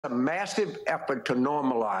A massive effort to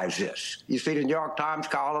normalize this. You see the New York Times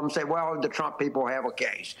column say, well, the Trump people have a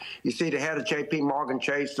case. You see the head of J.P. Morgan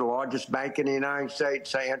Chase, the largest bank in the United States,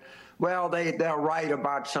 saying, well, they're right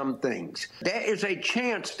about some things. There is a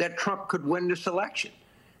chance that Trump could win this election.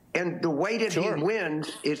 And the way that he wins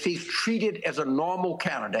is he's treated as a normal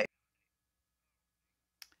candidate.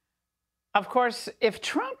 Of course, if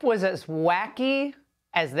Trump was as wacky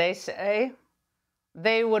as they say,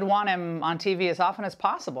 they would want him on TV as often as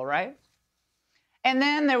possible, right? And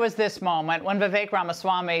then there was this moment when Vivek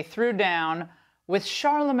Ramaswamy threw down with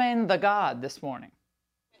Charlamagne Tha God this morning.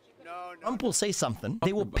 Trump will say something.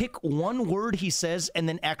 They will pick one word he says and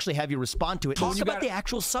then actually have you respond to it. Talk about the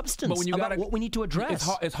actual substance, about what we need to address.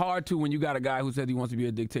 It's hard to when you got a guy who says he wants to be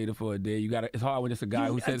a dictator for a day. It's hard when it's a guy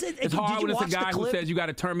who says it's hard when it's a guy who says you got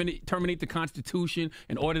to terminate the Constitution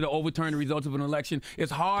in order to overturn the results of an election.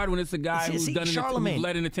 It's hard when it's a guy who's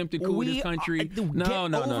led an attempted coup in this country. No.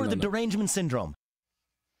 The derangement syndrome.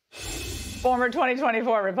 Former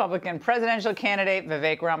 2024 Republican presidential candidate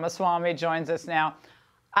Vivek Ramaswamy joins us now.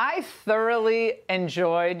 I thoroughly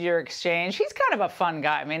enjoyed your exchange. He's kind of a fun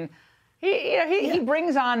guy. I mean, he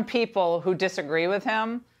brings on people who disagree with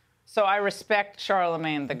him. So I respect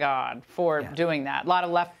Charlamagne Tha God for doing that. A lot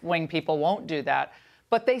of left-wing people won't do that.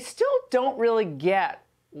 But they still don't really get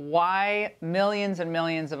why millions and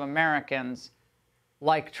millions of Americans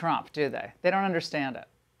like Trump, do they? They don't understand it.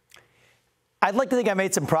 I'd like to think I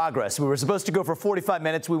made some progress. We were supposed to go for 45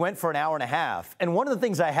 minutes. We went for an hour and a half. And one of the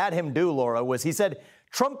things I had him do, Laura, was he said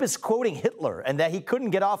Trump is quoting Hitler and that he couldn't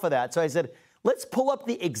get off of that. So I said, let's pull up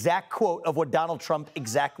the exact quote of what Donald Trump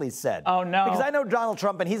exactly said. Oh, no. Because I know Donald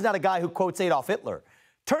Trump, and he's not a guy who quotes Adolf Hitler.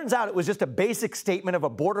 Turns out it was just a basic statement of a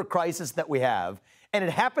border crisis that we have. And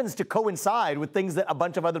it happens to coincide with things that a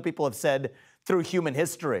bunch of other people have said through human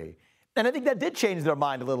history. And I think that did change their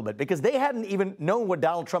mind a little bit because they hadn't even known what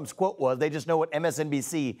Donald Trump's quote was. They just know what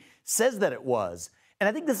MSNBC says that it was. And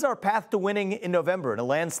I think this is our path to winning in November in a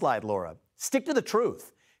landslide, Laura. Stick to the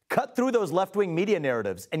truth. Cut through those left-wing media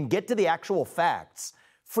narratives and get to the actual facts.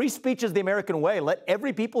 Free speech is the American way. Let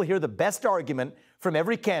every people hear the best argument from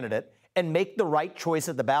every candidate and make the right choice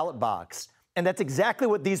at the ballot box. And that's exactly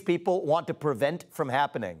what these people want to prevent from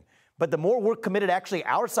happening. But the more we're committed, actually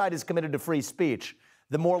our side is committed to free speech,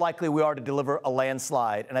 the more likely we are to deliver a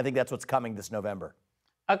landslide. And I think that's what's coming this November.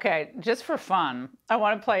 Okay, just for fun, I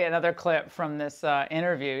want to play another clip from this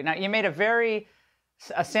interview. Now, you made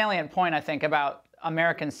a salient point, I think, about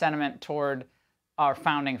American sentiment toward our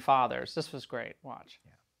founding fathers. This was great. Watch.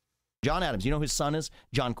 Yeah. John Adams, you know who his son is?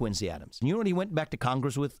 John Quincy Adams. And you know what he went back to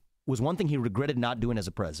Congress with? Was one thing he regretted not doing as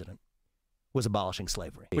a president. Was abolishing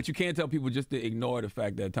slavery. But you can't tell people just to ignore the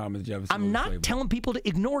fact that Thomas Jefferson I'm not telling people to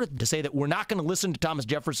ignore it, to say that we're not going to listen to Thomas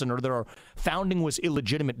Jefferson or that our founding was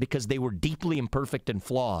illegitimate because they were deeply imperfect and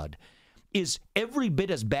flawed is every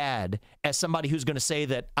bit as bad as somebody who's going to say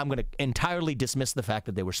that I'm going to entirely dismiss the fact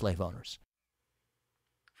that they were slave owners.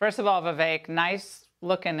 First of all, Vivek, nice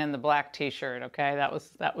looking in the black T-shirt, okay?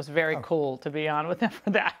 That was very cool to be on with him for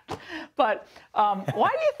that. But why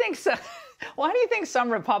do you think some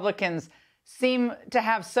Republicans seem to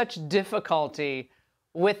have such difficulty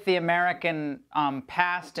with the American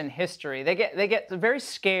past and history? They get very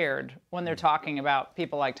scared when they're talking about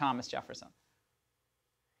people like Thomas Jefferson.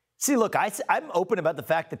 See, look, I'm open about the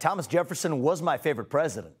fact that Thomas Jefferson was my favorite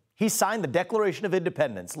president. He signed the Declaration of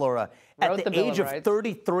Independence, Laura, at the age of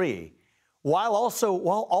 33, while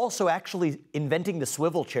also actually inventing the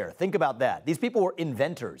swivel chair. Think about that. These people were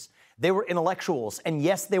inventors. They were intellectuals. And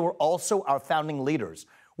yes, they were also our founding leaders.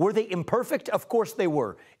 Were they imperfect? Of course they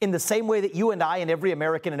were, in the same way that you and I and every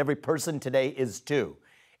American and every person today is too.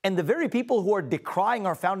 And the very people who are decrying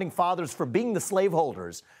our founding fathers for being the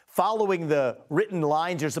slaveholders, following the written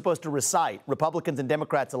lines you're supposed to recite, Republicans and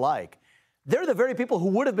Democrats alike, they're the very people who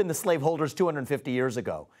would have been the slaveholders 250 years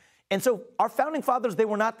ago. And so our founding fathers, they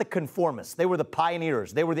were not the conformists. They were the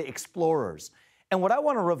pioneers. They were the explorers. And what I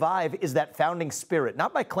want to revive is that founding spirit,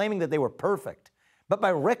 not by claiming that they were perfect, but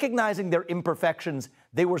by recognizing their imperfections.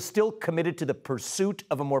 They were still committed to the pursuit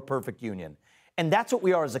of a more perfect union. And that's what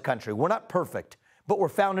we are as a country. We're not perfect, but we're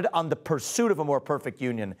founded on the pursuit of a more perfect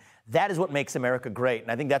union. That is what makes America great.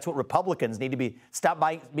 And I think that's what Republicans need to stop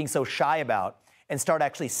being so shy about and start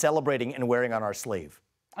actually celebrating and wearing on our sleeve.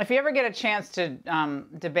 If you ever get a chance to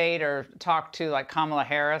debate or talk to like Kamala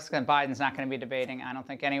Harris, and Biden's not going to be debating, I don't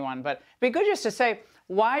think anyone, but it'd be good just to say,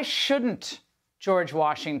 why shouldn't George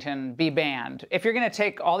Washington be banned? If you're going to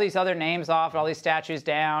take all these other names off, all these statues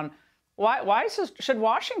down, why should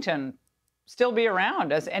Washington still be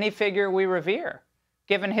around as any figure we revere,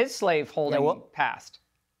 given his slaveholding past?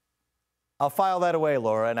 I'll file that away,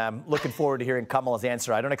 Laura, and I'm looking forward to hearing Kamala's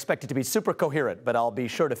answer. I don't expect it to be super coherent, but I'll be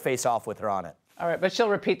sure to face off with her on it. All right, but she'll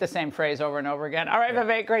repeat the same phrase over and over again. All right,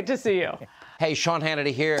 Vivek, great to see you. Hey, Sean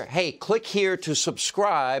Hannity here. Hey, click here to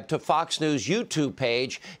subscribe to Fox News YouTube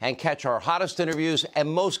page and catch our hottest interviews and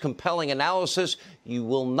most compelling analysis. You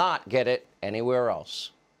will not get it anywhere else.